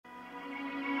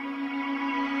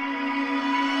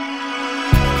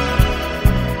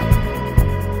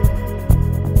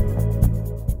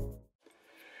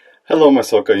Hello my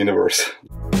soccer universe.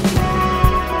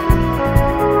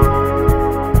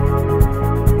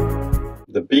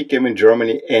 The big game in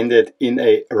Germany ended in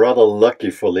a rather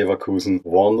lucky for Leverkusen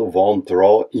 1-1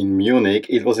 draw in Munich.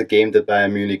 It was a game that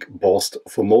Bayern Munich bossed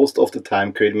for most of the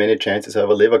time, created many chances.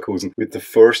 However, Leverkusen, with the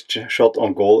first shot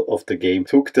on goal of the game,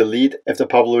 took the lead after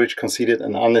Pavlovic conceded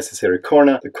an unnecessary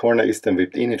corner. The corner is then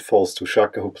whipped in. It falls to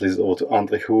Xhaka, who plays it over to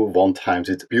Andrich, who one-times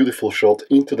it. Beautiful shot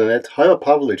into the net. However,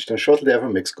 Pavlovic then shortly after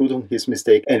makes good on his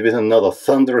mistake, and with another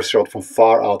thunderous shot from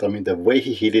far out. I mean, the way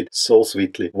he hit it so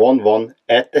sweetly. 1-1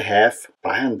 at the half.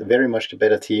 Bayern very much the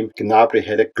better team. Gnabry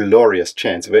had a glorious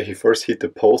chance where he first hit the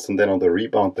post and then on the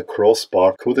rebound the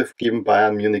crossbar could have given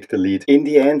Bayern Munich the lead. In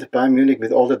the end, Bayern Munich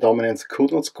with all the dominance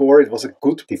could not score. It was a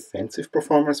good defensive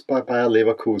performance by Bayer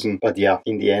Leverkusen. But yeah,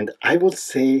 in the end, I would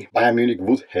say Bayern Munich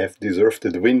would have deserved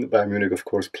the win. Bayern Munich, of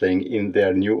course, playing in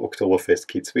their new Oktoberfest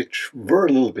kits, which were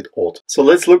a little bit odd. So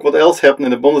let's look what else happened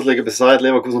in the Bundesliga besides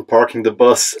Leverkusen parking the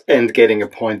bus and getting a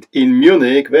point in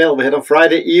Munich. Well, we had on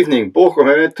Friday evening Bochum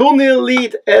having a 2-0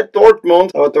 lead at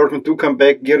Dortmund. Our Dortmund do come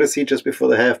back. Girassi just before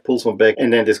the half pulls one back,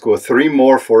 and then they score 3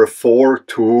 more for a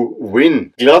 4-2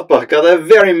 win. Gladbach got a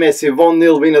very messy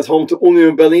 1-0 win at home to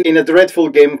Union Berlin in a dreadful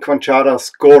game. Quanchara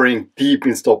scoring deep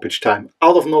in stoppage time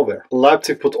out of nowhere.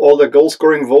 Leipzig put all their goal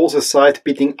scoring woes aside,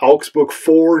 beating Augsburg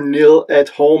 4-0 at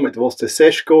home. It was the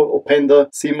Seško,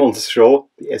 Openda, Simons show,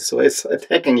 the SOS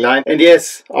attacking line. And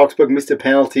yes, Augsburg missed a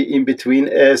penalty in between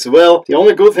as well. The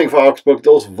only good thing for Augsburg,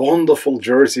 those wonderful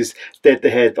jerseys that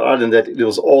they had. But other than that, it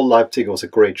was all Leipzig. It was a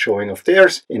great showing of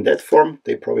theirs. In that form,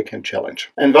 they probably can challenge.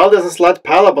 And while there's a slight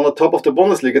pile-up on the top of the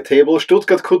Bundesliga table,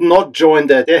 Stuttgart could not join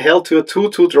that. They held to a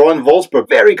 2-2 draw in Wolfsburg.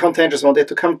 Very contentious one. They had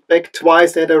to come back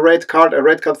twice. They had a red card. A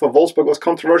red card for Wolfsburg was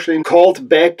controversially called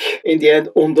back. In the end,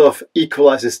 Undorf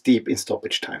equalizes deep in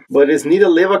stoppage time. But it's neither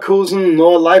Leverkusen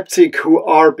nor Leipzig who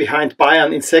are behind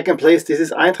Bayern. In second place, this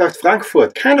is Eintracht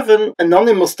Frankfurt. Kind of an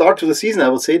anonymous start to the season, I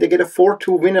would say. They get a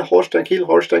 4-2 win at Holstein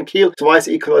Kiel, twice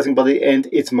equalizing, by the end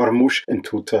it's Marmoush and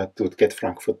Tuta to get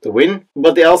Frankfurt the win.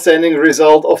 But the outstanding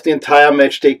result of the entire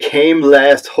match, they came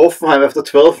last. Hoffenheim after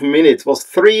 12 minutes was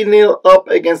 3-0 up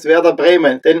against Werder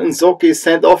Bremen. Then Nzoki is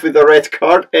sent off with a red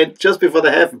card, and just before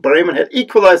the half Bremen had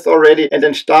equalized already, and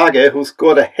then Stage, who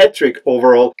scored a hat-trick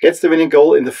overall, gets the winning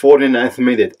goal in the 49th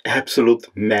minute. Absolute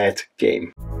mad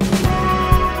game.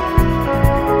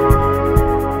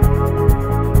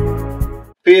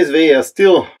 PSV are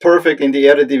still perfect in the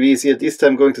Eredivisie, this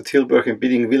time going to Tilburg and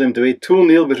beating Willem II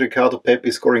 2-0 with Ricardo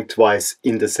Pepi scoring twice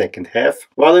in the second half.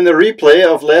 While in the replay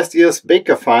of last year's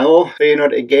Beker final,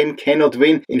 Feyenoord again cannot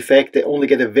win. In fact, they only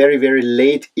get a very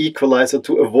late equalizer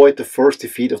to avoid the first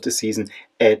defeat of the season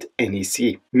at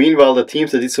NEC. Meanwhile, the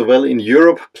teams that did so well in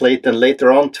Europe played then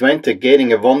later on, Twente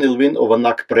getting a 1-0 win over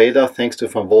NAC Breda thanks to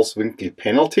Van Wolfswinkel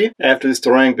penalty. After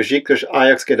destroying Besiktas,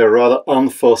 Ajax get a rather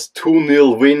unforced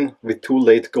 2-0 win with 2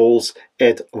 late goals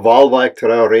at Waalwijk,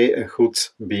 Traoré and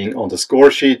Goets being on the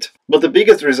score sheet. But the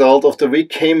biggest result of the week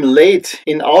came late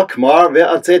in Alkmaar, where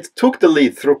AZ took the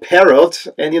lead through Parrot.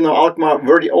 And you know, Alkmaar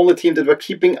were the only team that were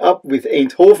keeping up with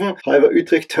Eindhoven. However,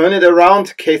 Utrecht turned it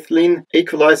around. Kathleen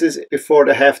equalizes before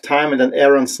the half time, and then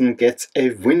Aronson gets a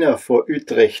winner for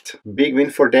Utrecht. Big win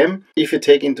for them. If you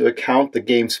take into account the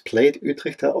games played,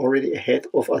 Utrecht are already ahead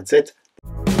of AZ.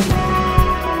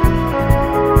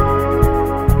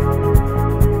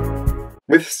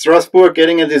 With Strasbourg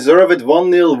getting a deserved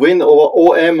 1-0 win over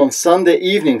OM on Sunday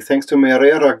evening thanks to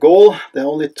Merera goal. They're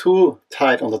only 2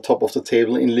 tied on the top of the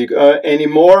table in Ligue 1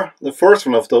 anymore. The first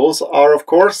one of those are of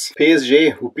course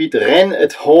PSG, who beat Rennes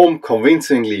at home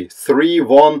convincingly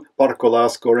 3-1.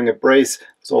 Barcola scoring a brace.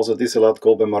 There's also a disallowed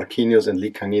goal by Marquinhos, and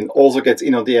Lee Kang-in also gets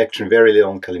in on the action very late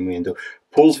on. Kalimundo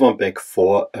pulls one back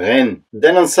for Rennes.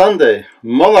 Then on Sunday,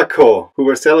 Monaco, who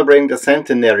were celebrating the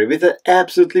centenary with an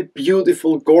absolutely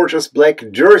beautiful, gorgeous black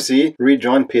jersey,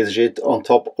 rejoined PSG on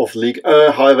top of Ligue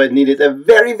 1. However, it needed a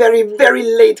very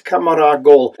late Camara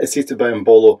goal, assisted by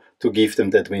Mbolo, to give them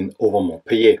that win over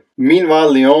Montpellier.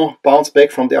 Meanwhile, Lyon bounced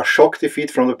back from their shock defeat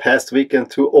from the past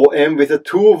weekend to OM with a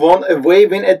 2-1 away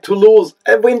win at Toulouse.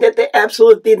 A win that they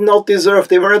absolutely did not deserve.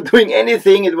 They weren't doing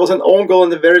anything. It was an own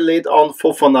goal, and very late on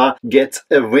Fofana gets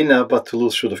a winner, but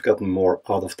Toulouse should have gotten more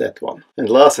out of that one. And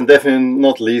last and definitely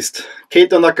not least,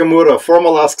 Keita Nakamura, former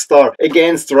Lask star,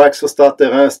 again strikes for Stade de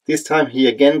Reims. This time he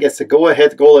again gets a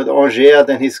go-ahead goal at Angers,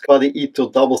 then his buddy Ito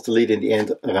doubles the lead in the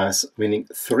end, Reims winning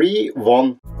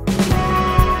 3-1.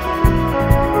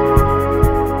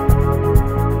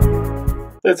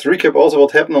 Let's recap also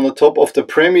what happened on the top of the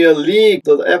Premier League.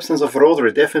 The absence of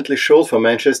Rodri definitely showed for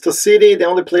Manchester City. They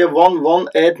only play 1-1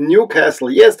 at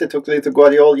Newcastle. Yes, they took the lead to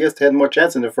Guardiola. Yes, they had more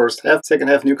chance in the first half. Second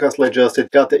half, Newcastle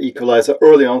adjusted, got the equalizer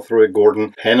early on through a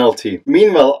Gordon penalty.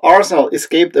 Meanwhile, Arsenal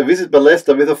escaped a visit by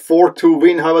Leicester with a 4-2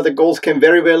 win. However, the goals came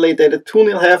very, very late. They had a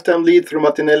 2-0 halftime lead through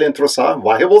Martinelli and Trossard.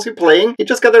 Why was he playing? He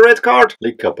just got a red card.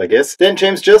 League Cup, I guess. Then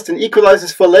James Justin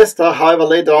equalizes for Leicester. However,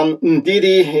 later on,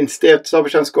 Ndidi instead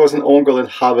stoppage time scores an own goal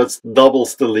and Havertz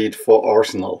doubles the lead for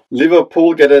Arsenal.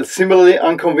 Liverpool get a similarly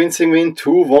unconvincing win,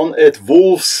 2-1 at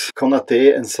Wolves.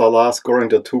 Konate and Salah scoring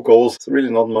the 2 goals. It's really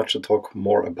not much to talk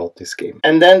more about this game.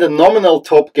 And then the nominal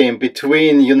top game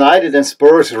between United and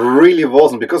Spurs really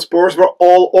wasn't, because Spurs were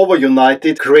all over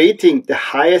United, creating the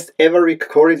highest ever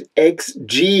recorded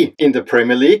XG in the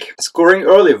Premier League. Scoring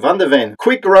early, Van de Ven,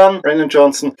 quick run, Brennan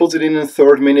Johnson puts it in the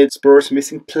 3rd minute. Spurs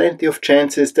missing plenty of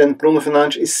chances. Then Bruno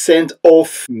Fernandes is sent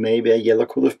off. Maybe a yellow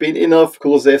could have been enough.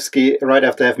 Kulusevski right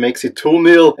after half makes it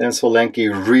 2-0, and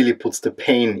Solanke really puts the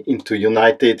pain into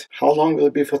United. How long will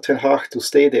it be for Ten Hag to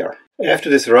stay there?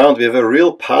 After this round, we have a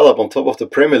real pile-up on top of the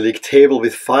Premier League table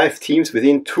with 5 teams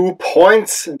within 2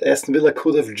 points. And Aston Villa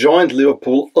could have joined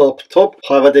Liverpool up top.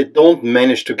 However, they don't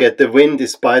manage to get the win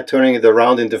despite turning it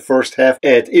around in the first half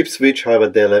at Ipswich. However,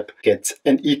 Delap gets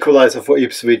an equalizer for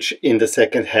Ipswich in the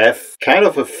second half. Kind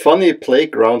of a funny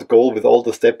playground goal with all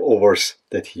the step-overs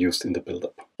that he used in the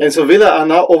build-up. And so Villa are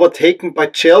now overtaken by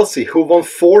Chelsea, who won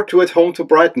 4-2 at home to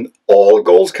Brighton. All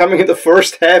goals coming in the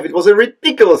first half. It was a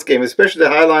ridiculous game, especially the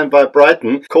high line by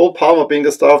Brighton. Cole Palmer being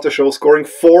the star of the show, scoring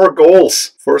 4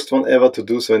 goals. First one ever to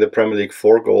do so in the Premier League,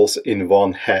 4 goals in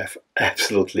one half.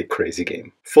 Absolutely crazy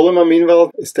game. Fulham are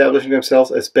meanwhile establishing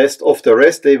themselves as best of the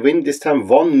rest. They win this time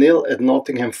 1-0 at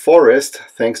Nottingham Forest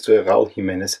thanks to a Raul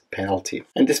Jimenez penalty.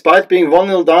 And despite being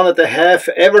 1-0 down at the half,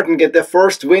 Everton get their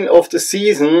first win of the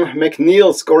season.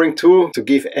 McNeil scoring 2 to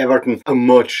give Everton a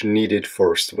much needed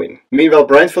first win. Meanwhile,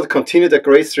 Brentford continued a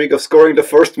great streak of scoring the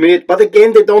first minute, but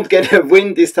again they don't get a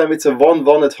win. This time it's a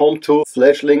 1-1 at home to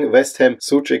fledgling West Ham.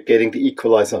 Suchek getting the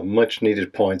equalizer, much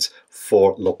needed points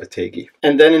for Lopetegui.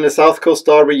 And then in the South Coast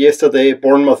derby yesterday,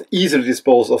 Bournemouth easily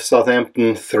disposed of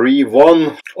Southampton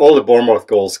 3-1. All the Bournemouth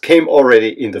goals came already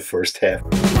in the first half.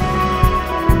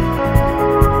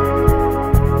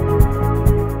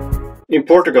 In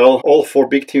Portugal, all 4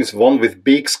 big teams won with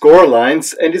big score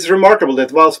lines, and it's remarkable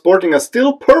that while Sporting are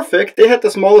still perfect, they had the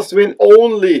smallest win,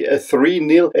 only a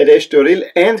 3-0 at Estoril,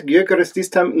 and Gyökeres this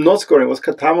time not scoring. It was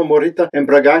Katamo, Morita and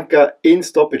Braganca in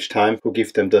stoppage time who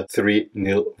give them the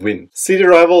 3-0 win. City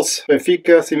rivals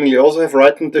Benfica seemingly also have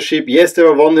rightened the ship. Yes, they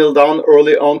were 1-0 down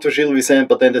early on to Gil Vicente,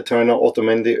 but then the turner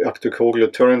Otamendi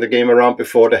Aktürkoğlu turning the game around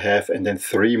before the half, and then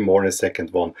 3 more in the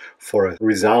second one for a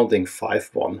resounding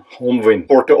 5-1 home win.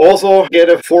 Porto also get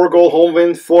a 4-goal home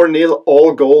win, 4-0,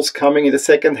 all goals coming in the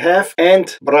second half.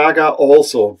 And Braga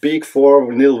also, big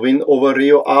 4-0 win over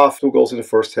Rio Ave, 2 goals in the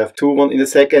first half, 2-1 in the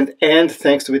second. And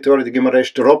thanks to Vitória de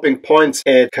Guimarães dropping points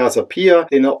at Casa Pia,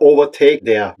 they now overtake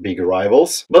their big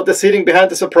rivals. But they're sitting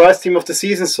behind the surprise team of the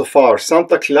season so far,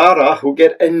 Santa Clara, who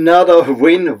get another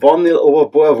win, 1-0 over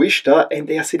Boa Vista, and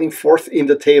they are sitting 4th in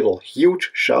the table.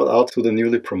 Huge shout out to the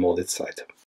newly promoted side.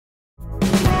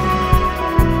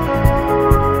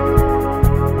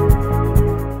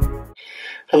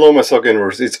 Hello my soccer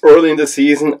universe, it's early in the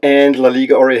season and La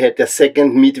Liga already had their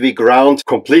second midweek round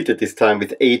completed, this time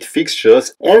with 8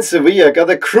 fixtures, and Sevilla got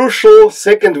a crucial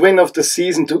second win of the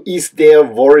season to ease their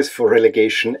worries for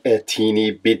relegation a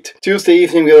teeny bit. Tuesday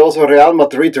evening we had also Real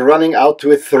Madrid running out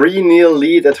to a 3-0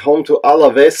 lead at home to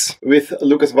Alaves, with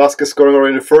Lucas Vazquez scoring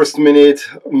already in the first minute,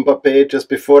 Mbappe just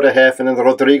before the half, and then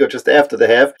Rodrigo just after the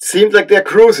half. Seemed like they're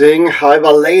cruising.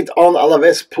 However, late on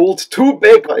Alaves pulled 2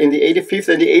 back in the 85th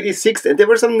and the 86th, and there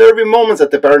were some nervy moments at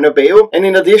the Bernabeu. And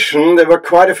in addition, there were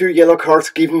quite a few yellow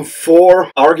cards given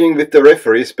for arguing with the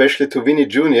referee, especially to Vini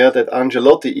Jr., that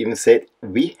Ancelotti even said,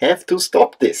 we have to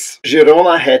stop this.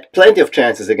 Girona had plenty of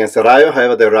chances against Rayo,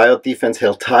 however the Rayo defense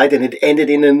held tight and it ended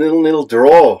in a 0-0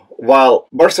 draw. While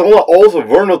Barcelona also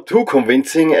were not too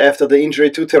convincing after the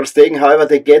injury to Ter Stegen, however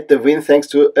they get the win thanks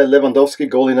to a Lewandowski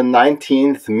goal in the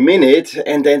 19th minute,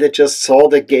 and then they just saw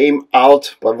the game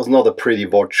out, but it was not a pretty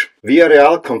watch.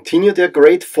 Villarreal continued their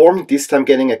great form, this time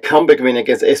getting a comeback win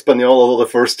against Espanyol, although the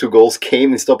first 2 goals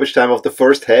came in stoppage time of the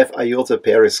first half. Ayoze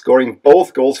Perez scoring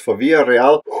both goals for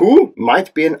Villarreal, who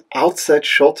might be an outside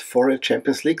shot for a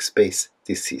Champions League space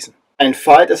this season. And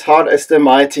fight as hard as they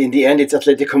might, in the end it's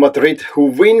Atletico Madrid who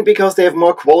win because they have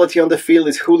more quality on the field.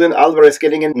 It's Julian Alvarez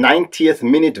getting a 90th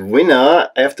minute winner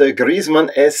after a Griezmann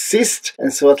assist.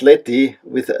 And so Atleti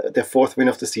with their 4th win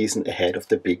of the season ahead of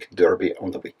the big derby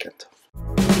on the weekend.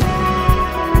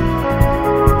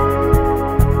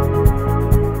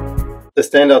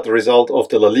 The standout result of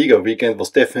the La Liga weekend was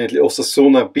definitely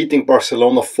Osasuna beating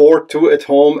Barcelona 4-2 at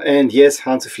home, and yes,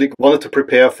 Hansi Flick wanted to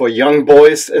prepare for young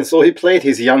boys, and so he played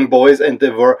his young boys, and they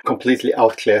were completely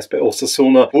outclassed by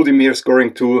Osasuna. Budimir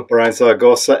scoring 2, Brian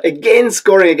Zaragoza again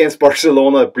scoring against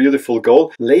Barcelona, a beautiful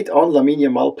goal. Late on, Lamine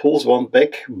Yamal pulls one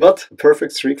back, but the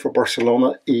perfect streak for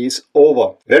Barcelona is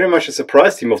over. Very much a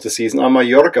surprise team of the season are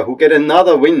Mallorca, who get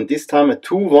another win, this time a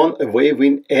 2-1 away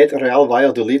win at Real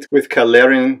Valladolid, with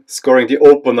Callerin scoring the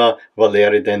opener,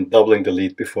 Valeri then doubling the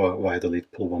lead before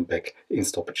Valladolid pull one back in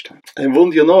stoppage time. And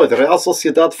wouldn't you know it, Real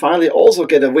Sociedad finally also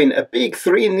get a win, a big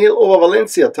 3-0 over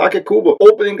Valencia. Take Kubo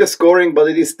opening the scoring, but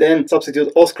it is then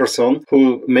substitute Oscarson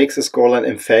who makes the scoreline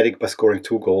emphatic by scoring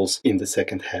 2 goals in the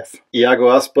second half. Iago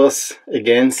Aspas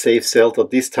again saves Celta,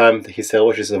 this time he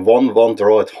salvages a 1-1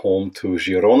 draw at home to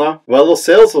Girona. While Lo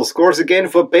Celso scores again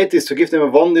for Betis to give them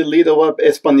a 1-0 lead over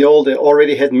Espanyol. They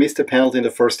already had missed a penalty in the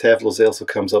first half. Lo Celso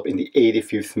comes up in the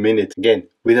 85th minute again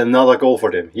with another goal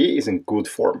for them. He is in good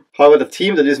form. However, the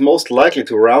team that is most likely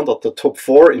to round up the top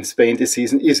 4 in Spain this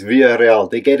season is Villarreal.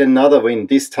 They get another win,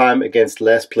 this time against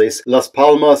last place Las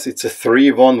Palmas. It's a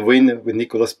 3-1 win with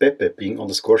Nicolas Pepe being on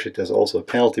the score sheet. There's also a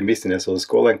penalty missed in there, so the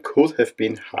scoreline could have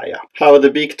been higher. However, the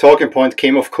big talking point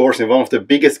came, of course, in one of the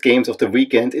biggest games of the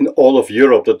weekend in all of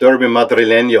Europe, the Derby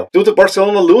Madrileño. Due to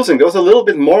Barcelona losing, there was a little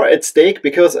bit more at stake,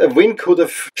 because a win could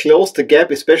have closed the gap,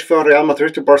 especially for Real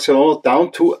Madrid to Barcelona,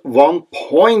 down to 1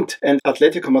 point, and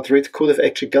Atletico Madrid could have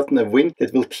actually gotten a win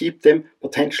that will keep them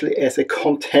potentially as a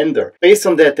contender. Based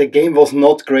on that, the game was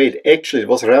not great. Actually, it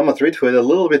was Real Madrid who had a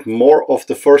little bit more of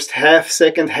the first half.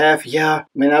 Second half, yeah,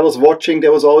 when I was watching,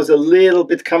 there was always a little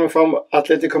bit coming from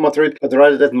Atletico Madrid, but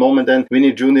right at that moment then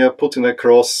Vinny Jr. puts in a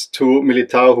cross to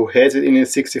Militao, who has it in the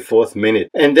 64th minute.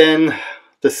 And then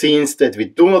the scenes that we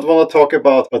do not want to talk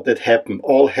about, but that happened.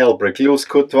 All hell break loose.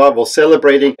 Courtois was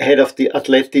celebrating ahead of the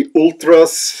Atleti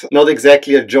Ultras. Not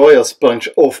exactly a joyous bunch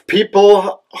of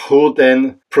people, who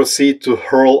then proceed to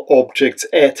hurl objects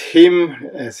at him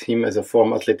as a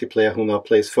former Atleti player who now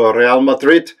plays for Real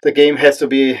Madrid. The game has to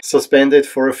be suspended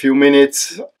for a few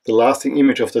minutes. The lasting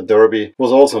image of the derby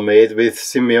was also made with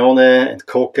Simeone and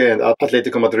Koke and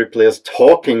Atletico Madrid players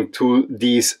talking to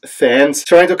these fans,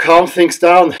 trying to calm things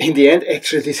down. In the end,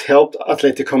 actually, this helped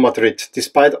Atletico Madrid,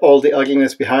 despite all the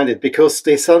ugliness behind it, because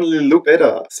they suddenly look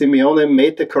better. Simeone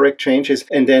made the correct changes,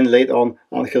 and then late on,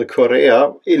 Angel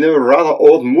Correa, in a rather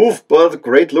odd move, but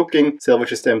great looking,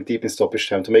 salvages them deep in stoppage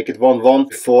time to make it 1-1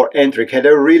 before Endrick had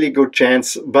a really good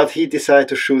chance, but he decided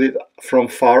to shoot it from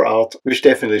far out, which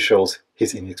definitely shows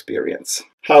his inexperience.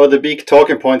 However, the big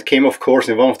talking point came, of course,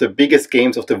 in one of the biggest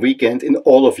games of the weekend in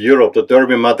all of Europe, the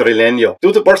Derby Madrileño.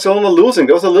 Due to Barcelona losing,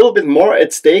 there was a little bit more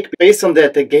at stake. Based on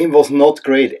that, the game was not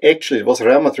great. Actually, it was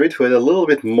Real Madrid who had a little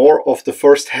bit more of the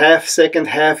first half. Second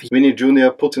half, Vinny Jr.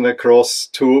 puts in a cross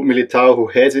to Militao, who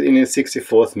has it in the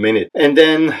 64th minute. And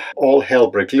then all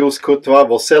hell break loose. Courtois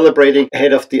was celebrating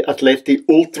ahead of the Atleti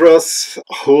Ultras,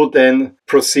 who then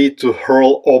proceed to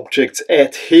hurl objects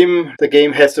at him. The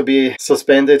game has to be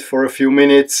suspended for a few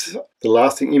minutes. The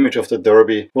lasting image of the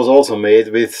derby was also made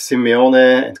with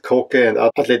Simeone and Koke and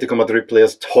Atletico Madrid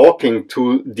players talking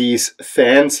to these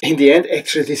fans. In the end,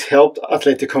 actually, this helped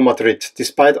Atletico Madrid,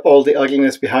 despite all the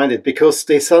ugliness behind it, because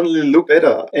they suddenly look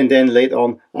better. And then late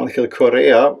on, Angel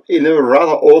Correa, in a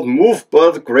rather odd move,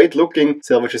 but great looking,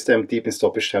 salvages them deep in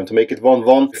stoppage time to make it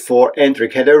 1-1 before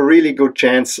Endrick had a really good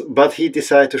chance, but he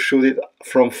decided to shoot it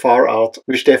from far out,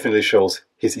 which definitely shows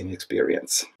his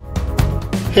inexperience.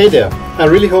 Hey there, I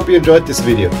really hope you enjoyed this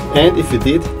video, and if you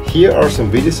did, here are some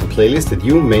videos and playlists that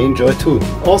you may enjoy too.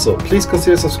 Also, please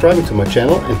consider subscribing to my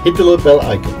channel and hit the little bell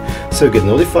icon so you get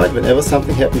notified whenever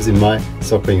something happens in my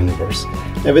soccer universe.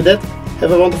 And with that,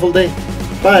 have a wonderful day.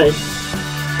 Bye!